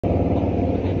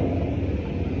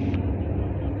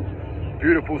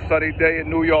Beautiful sunny day in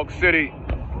New York City.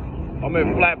 I'm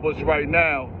in Flatbush right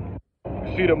now.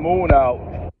 You see the moon out.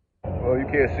 Well, you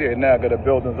can't see it now because the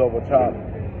building's over top.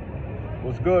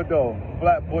 What's good though?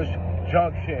 Flatbush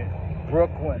Junction,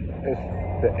 Brooklyn.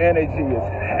 The energy is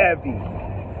heavy,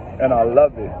 and I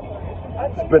love it.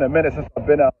 It's been a minute since I've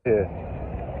been out here,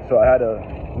 so I had to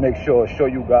make sure show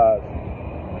you guys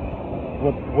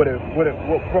what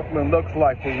Brooklyn looks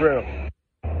like for real.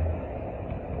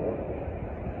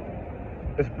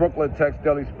 It's Brooklyn Tech's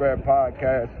Daily Spread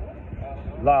Podcast,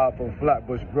 live from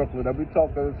Flatbush, Brooklyn. And we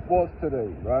talking sports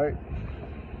today, right?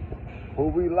 Who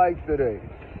we like today?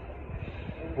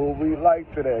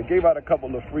 I gave out a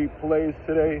couple of free plays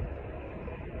today.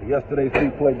 Yesterday's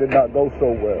free play did not go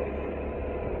so well.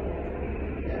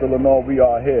 Still in all, we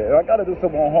are here. And I got to do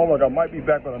some more homework. I might be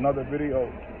back on another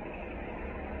video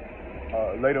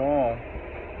later on,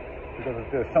 because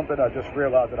there's something I just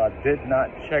realized that I did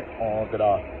not check on that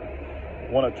I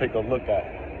want to take a look at.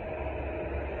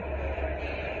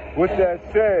 With that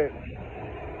said,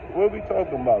 what are we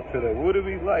talking about today? What do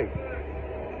we like?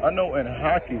 I know in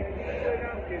hockey,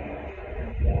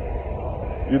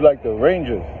 you like the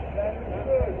Rangers.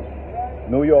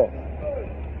 New York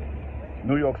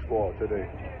scored today.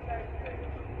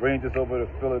 Rangers over the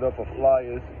Philadelphia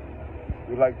Flyers.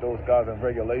 We like those guys in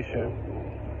regulation.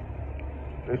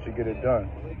 They should get it done.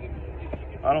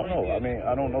 I don't know. I mean,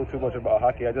 I don't know too much about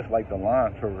hockey. I just like the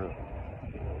line for real.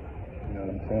 You know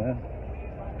what I'm saying?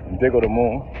 And there go the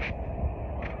moon.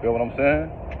 You know what I'm saying?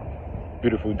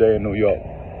 Beautiful day in New York.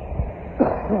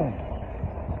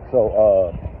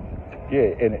 So, yeah,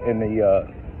 in the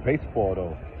baseball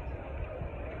though,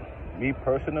 me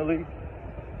personally,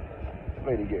 this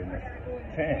lady getting this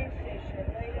 10.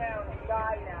 Lay down and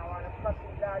die now on a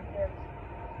fucking goddamn.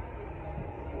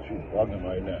 She's bugging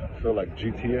right now. Feel like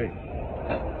GTA.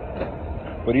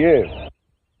 But yeah.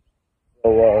 So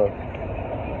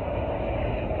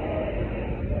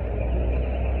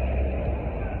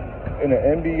in the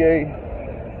NBA,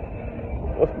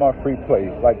 what's my free play?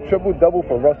 Like triple double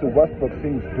for Russell Westbrook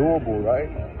seems doable, right?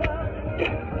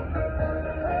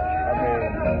 I mean,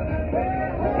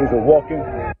 he's a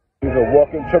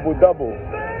walking triple double.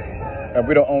 And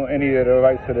we don't own any of the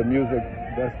rights to the music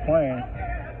that's playing.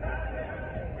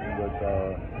 But,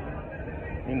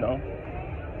 you know,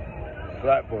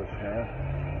 Flatbush, man.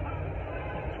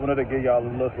 Just wanted to give y'all a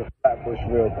look at Flatbush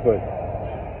real quick.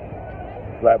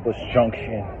 Flatbush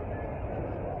Junction.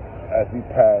 As we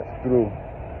pass through.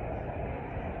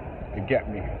 You get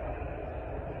me.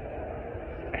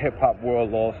 Hip Hop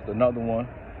World lost another one.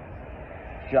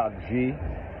 Shock G.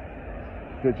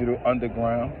 Digital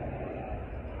Underground.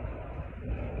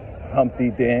 Humpty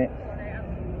Dance.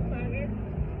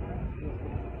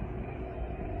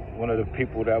 One of the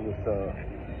people that was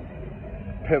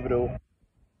pivotal. Right?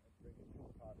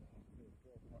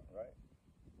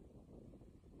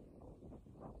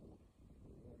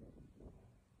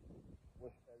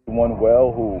 Wish everyone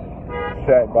well who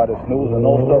sat by the snooze, and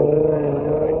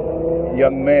also a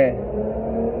young man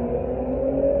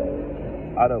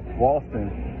out of Boston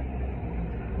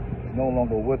is no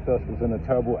longer with us. Was in a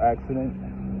terrible accident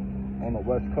on the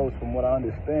West Coast. From what I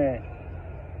understand,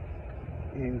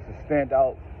 he was a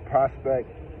standout prospect,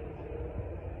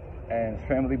 and his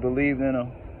family believed in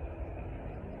him,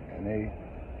 and they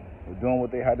were doing what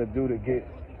they had to do to get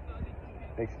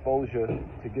exposure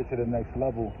to get to the next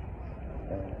level.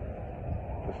 And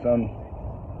for some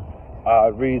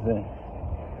odd reason,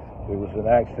 it was an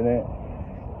accident,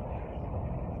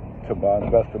 to the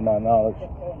best of my knowledge,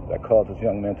 that caused this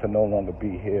young man to no longer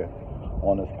be here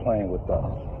on this plane with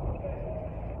us.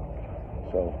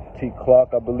 So T.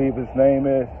 Clark, I believe his name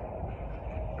is.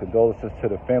 Condolences to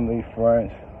the family,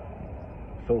 friends,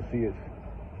 associates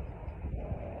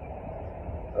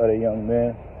of the young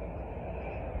man.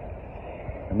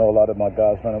 I know a lot of my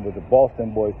guys running with the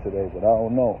Boston boys today, but I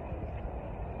don't know.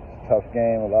 It's a tough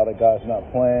game. A lot of guys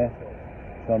not playing.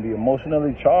 It's gonna be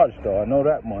emotionally charged, though. I know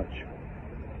that much.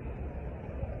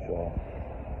 So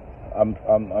I'm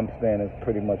staying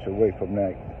pretty much away from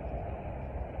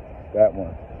that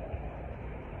one.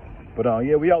 But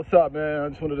yeah, we outside, man. I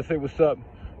just wanted to say what's up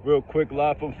real quick,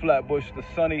 live from Flatbush, the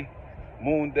sunny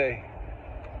moon day,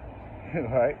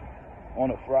 right? On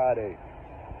a Friday.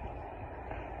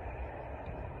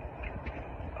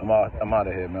 I'm out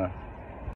of here, man.